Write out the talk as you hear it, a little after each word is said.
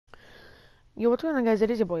Yo, what's going on, guys?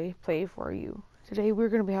 It is your boy, Play For You. Today we're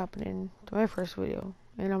going to be hopping into my first video,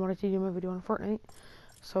 and I wanted to do my video on Fortnite.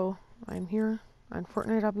 So, I'm here on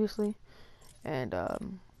Fortnite, obviously, and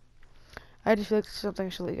I just feel like this is something I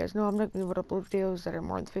should let you guys know. I'm not going to be able to upload videos that are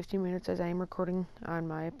more than 15 minutes as I am recording on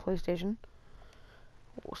my PlayStation.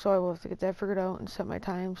 So I will have to get that figured out and set my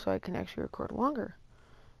time so I can actually record longer.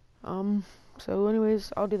 So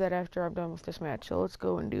anyways, I'll do that after I'm done with this match. So let's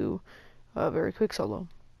go and do a very quick solo.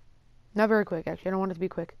 Not very quick, actually. I don't want it to be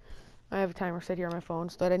quick. I have a timer set here on my phone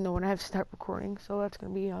so that I know when I have to start recording. So that's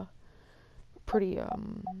going to be pretty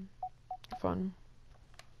fun.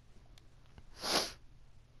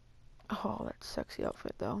 Oh, that sexy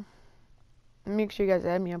outfit, though. Make sure you guys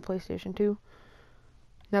add me on PlayStation 2.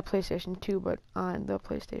 Not PlayStation 2, but on the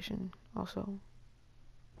PlayStation also.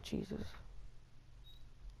 Jesus.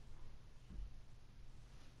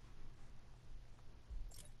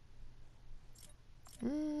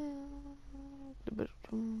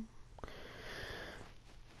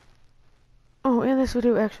 Oh, and this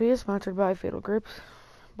video actually is sponsored by Fatal Grips,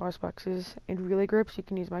 Boss Boxes, and Relay Grips. You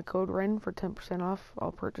can use my code REN for 10% off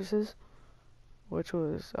all purchases, which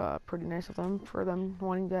was pretty nice of them for them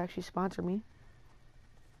wanting to actually sponsor me.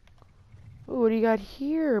 Ooh, what do you got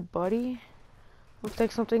here, buddy? Looks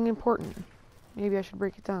like something important. Maybe I should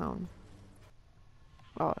break it down.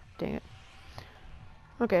 Oh, dang it.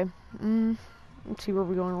 Okay. Let's see where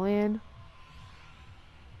we're going to land.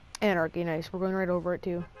 Anarchy, nice. We're going right over it,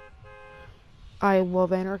 too. I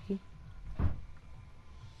love anarchy.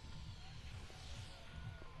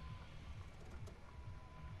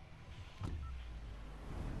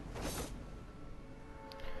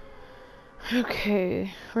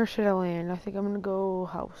 Okay, where should I land? I think I'm gonna go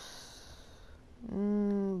house.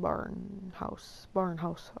 Barn house.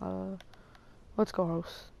 Let's go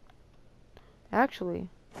house. Actually,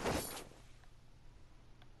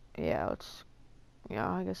 yeah,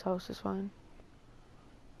 I guess house is fine.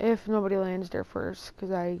 If nobody lands there first, because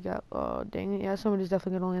I got, oh, dang it. Yeah, somebody's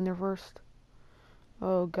definitely gonna land there first.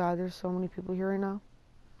 Oh, God, there's so many people here right now.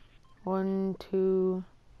 1, 2,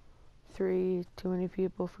 3, too many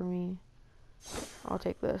people for me. I'll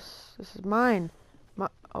take this. This is mine.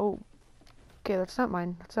 Oh, okay, that's not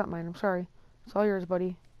mine. That's not mine. I'm sorry. It's all yours,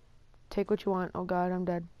 buddy. Take what you want. Oh, God, I'm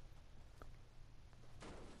dead.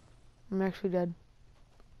 I'm actually dead.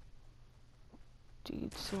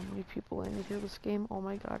 Dude, so many people landed here this game. Oh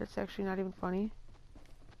my God, it's actually not even funny.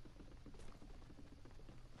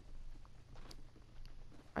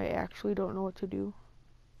 I actually don't know what to do.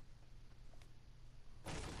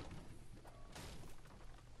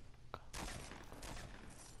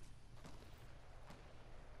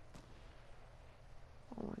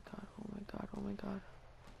 Oh my God, oh my God, oh my God.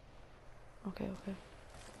 Okay.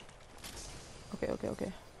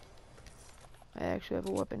 I actually have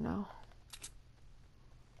a weapon now.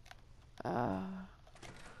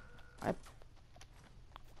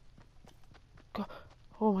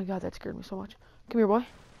 Oh my God, that scared me so much. Come here, boy.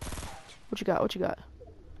 What you got? What you got?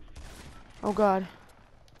 Oh God.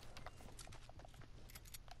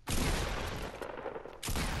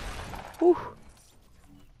 Whew.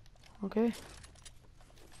 Okay.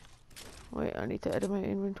 Wait, I need to edit my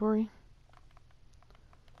inventory.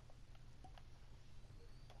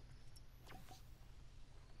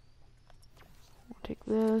 We'll take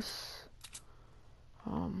this.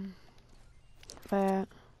 That.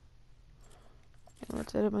 And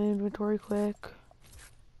let's edit my inventory quick.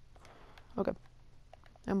 Okay.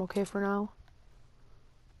 I'm okay for now.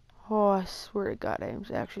 Oh, I swear to God, I am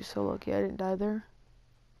actually so lucky I didn't die there.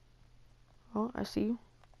 Oh, I see you.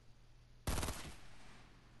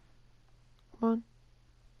 Come on.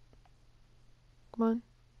 Come on.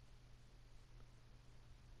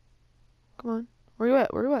 Come on. Where you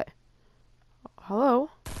at? Where you at? Hello?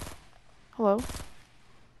 Hello?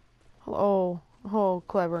 Hello? Oh,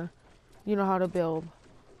 clever. You know how to build.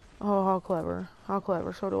 Oh, how clever. How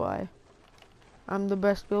clever. So do I. I'm the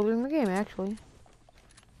best builder in the game, actually.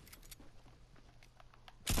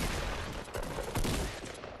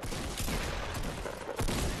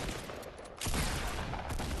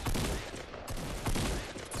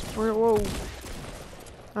 Whoa.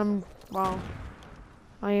 Wow.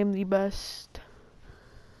 I am the best.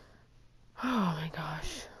 Oh my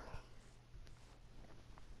gosh.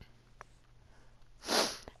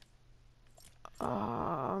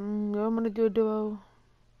 I'm gonna do a duo.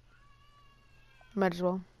 Might as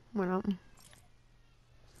well. Why not?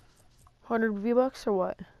 100 V-Bucks or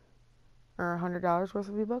what? Or $100 worth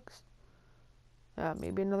of V-Bucks?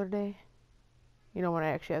 Maybe another day. You know, when I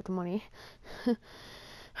actually have the money.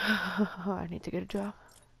 I need to get a job.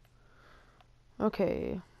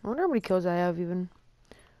 Okay. I wonder how many kills I have even.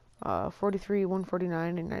 43,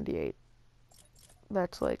 149, and 98.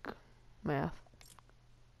 That's like math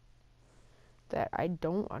that I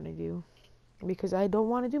don't want to do because I don't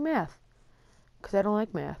want to do math because I don't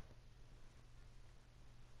like math.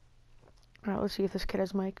 All right, let's see if this kid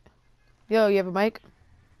has a mic. Yo, you have a mic?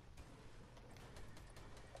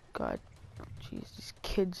 God, jeez, these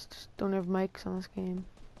kids just don't have mics on this game.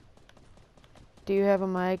 Do you have a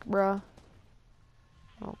mic, bruh?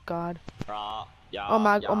 Oh God. Yeah, oh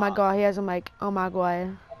my yeah. God, he has a mic. Oh my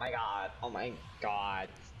God. Oh my god. Oh my god.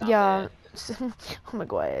 Stop Yeah. it. Oh my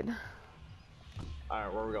God.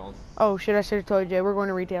 Alright, where are we going? Oh shit, I should have told you. We're going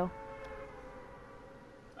to retail.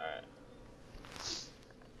 Alright.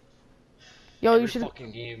 Yo, Every you should.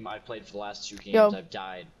 fucking game I played for the last 2 games, Yo, I've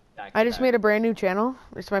died back I to just back. made a brand new channel.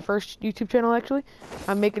 It's my first YouTube channel actually.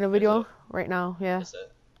 I'm making a video right now. Yeah. Is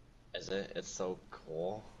it? Is it? It's so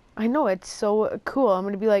cool. I know, it's so cool. I'm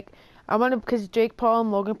gonna be like, because Jake Paul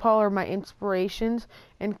and Logan Paul are my inspirations,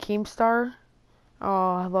 and Keemstar.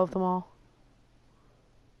 Oh, I love them all.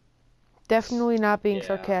 Definitely not being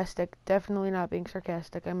sarcastic. Definitely not being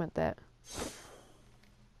sarcastic. I meant that.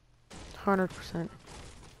 100%.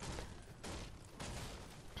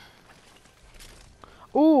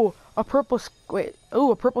 Ooh, a purple. Wait.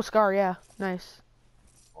 Ooh, a purple scar. Yeah, nice.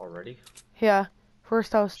 Already? Yeah,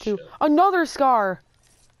 first house too. Shit. Another scar.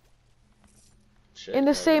 Shit, In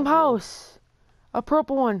the same house. A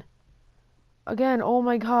purple one. Again, oh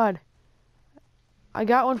my God. I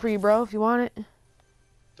got one for you, bro, if you want it.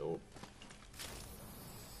 Dope.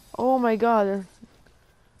 Oh my God.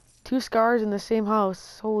 2 scars in the same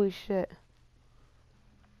house. Holy shit.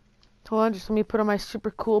 Hold on, just let me put on my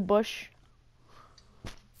super cool bush.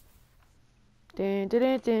 Dun, dun,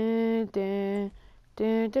 dun, dun,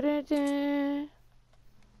 dun, dun, dun, dun,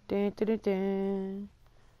 dun, dun, dun.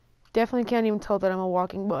 Definitely can't even tell that I'm a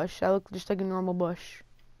walking bush. I look just like a normal bush.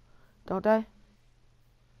 Don't I?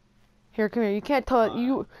 Here, come here. You can't tell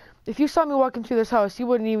it. If you saw me walking through this house, you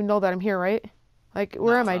wouldn't even know that I'm here, right? Like,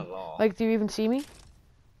 where am I? Not at all. Like, do you even see me?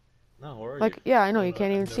 No, where are like, you? yeah, I know, you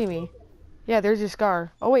can't even see me. Yeah, there's your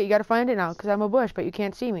scar. Oh, wait, you gotta find it now, because I'm a bush, but you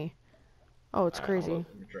can't see me. Oh, it's crazy.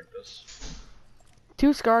 Let me drink this.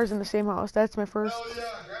 2 scars in the same house. That's my first. Hell yeah,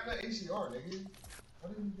 grab that ACR, nigga. Why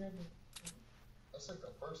didn't you grab that? That's like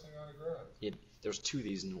the first thing I grabbed. Yeah, there's 2 of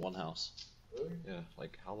these in one house. Really? Yeah,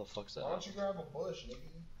 like, how the fuck's that? Why don't you grab a bush, nigga?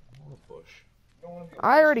 I want a bush. You don't want to be a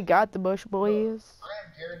I bush. already got the bush, boys. Look, I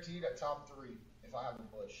am guaranteed at top 3 if I have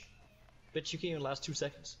a bush. Bitch, you can't even last 2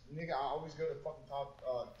 seconds. Nigga, I always go to fucking top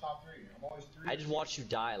 3. I'm always 3. I just watched you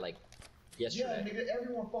die, like, yesterday. Yeah, nigga,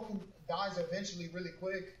 everyone fucking dies eventually really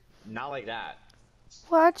quick. Not like that.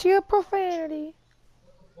 Watch your profanity.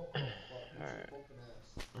 Alright.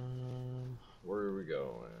 Where are we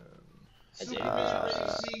going?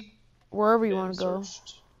 Wherever you want to go.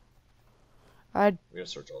 We gotta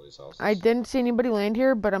search all these houses. I didn't see anybody land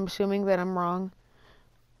here, but I'm assuming that I'm wrong.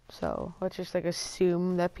 So let's just like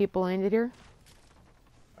assume that people landed here.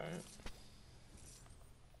 Alright.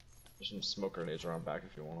 There's some smoke grenades around back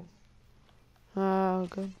if you want them. Oh,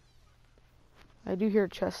 good. I do hear a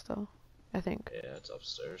chest though, I think. Yeah, it's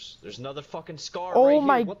upstairs. There's another fucking scar Oh right here.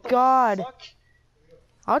 my What the God. fuck?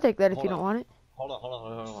 I'll take that if Hold you don't on. want it. Hold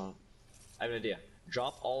on. I have an idea.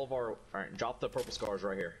 Drop all of our... Alright, drop the purple scars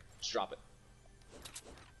right here. Just drop it.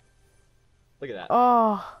 Look at that.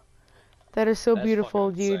 Oh, that is so That's beautiful,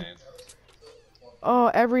 fucking dude. insane.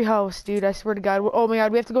 Oh, every house, dude. I swear to God. Oh my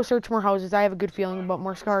God, we have to go search more houses. I have a good feeling about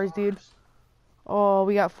more scars, dude. Oh,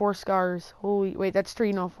 we got 4 scars. Holy, wait, that's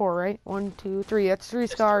 3, no 4, right? 1, 2, 3. That's 3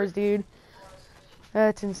 scars, dude.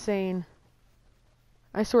 That's insane.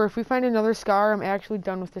 I swear, if we find another scar, I'm actually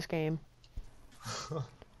done with this game.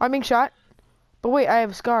 I'm being shot. But wait, I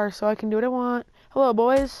have a scar, so I can do what I want. Hello,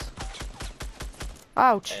 boys.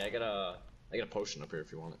 Ouch. Hey, I got a potion up here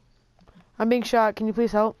if you want it. I'm being shot. Can you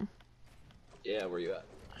please help? Yeah, where you at?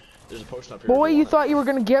 There's a potion up here. Boy, if you want thought you were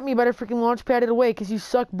gonna get me, but I freaking launch padded away, cause you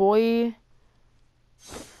suck, boy.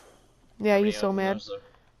 Yeah, he's so mad.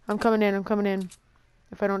 I'm coming in.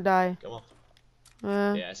 If I don't die. Come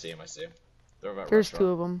on. Yeah, I see him. They're about There's 2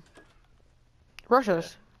 of them. Rush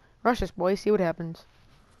us. Yeah. Rush us, boy. See what happens.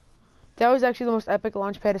 That was actually the most epic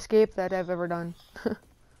launchpad escape that I've ever done.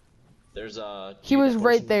 There's a... He was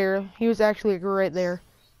right there. He was actually right there.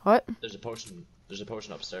 What? There's a potion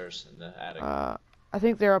upstairs in the attic. I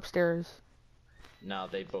think they're upstairs. No,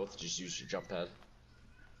 they both just used your jump pad.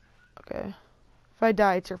 Okay. If I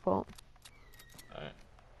die, it's your fault.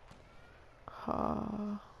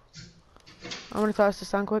 Alright. I'm gonna toss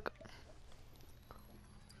this on quick.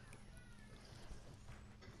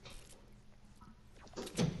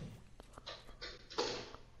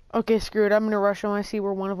 Okay, screw it. I'm gonna rush them. I see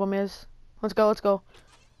where one of them is. Let's go, let's go.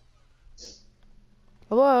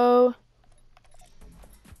 Hello?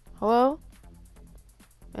 Hello?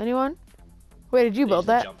 Anyone? Wait, did you build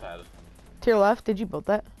that? Jump pad. To your left, did you build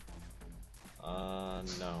that?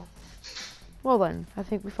 No. Well then, I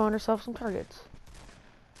think we found ourselves some targets.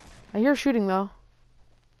 I hear shooting though.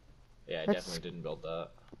 Yeah, I That's- definitely didn't build that.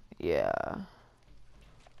 Yeah.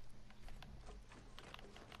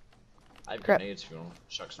 I have Crap. grenades if you want to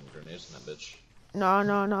chuck some grenades in that bitch. No,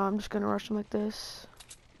 no, no, I'm just gonna rush them like this.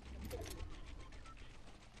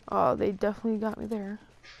 Oh, they definitely got me there.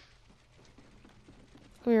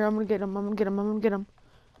 Come here, I'm gonna get them, I'm gonna get them, I'm gonna get them.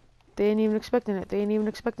 They ain't even expecting it, they ain't even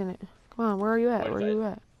expecting it. Come on, where are you at? Wait, where are you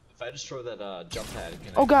at? If I destroy that jump pad,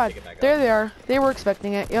 can Oh I god, pick it back there up? they are. They were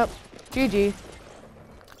expecting it, yep. GG.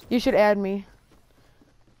 You should add me.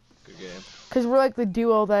 Good game. Cause we're like the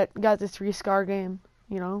duo that got the 3 scar game,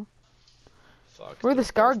 you know? Fuck. We're the they're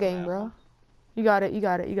scar both gang, gonna bro. have You got it, you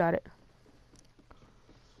got it, you got it.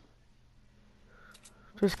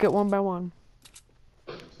 Just get one by one.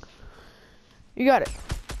 You got it.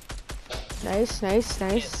 Nice, nice,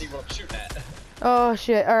 Can't nice. see what I'm shooting at. Oh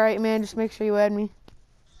shit, alright man, just make sure you add me.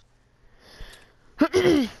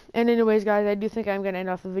 And anyways guys, I do think I'm gonna end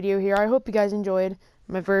off the video here. I hope you guys enjoyed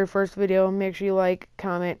my very first video. Make sure you like,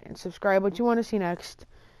 comment, and subscribe what you want to see next.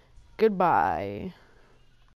 Goodbye.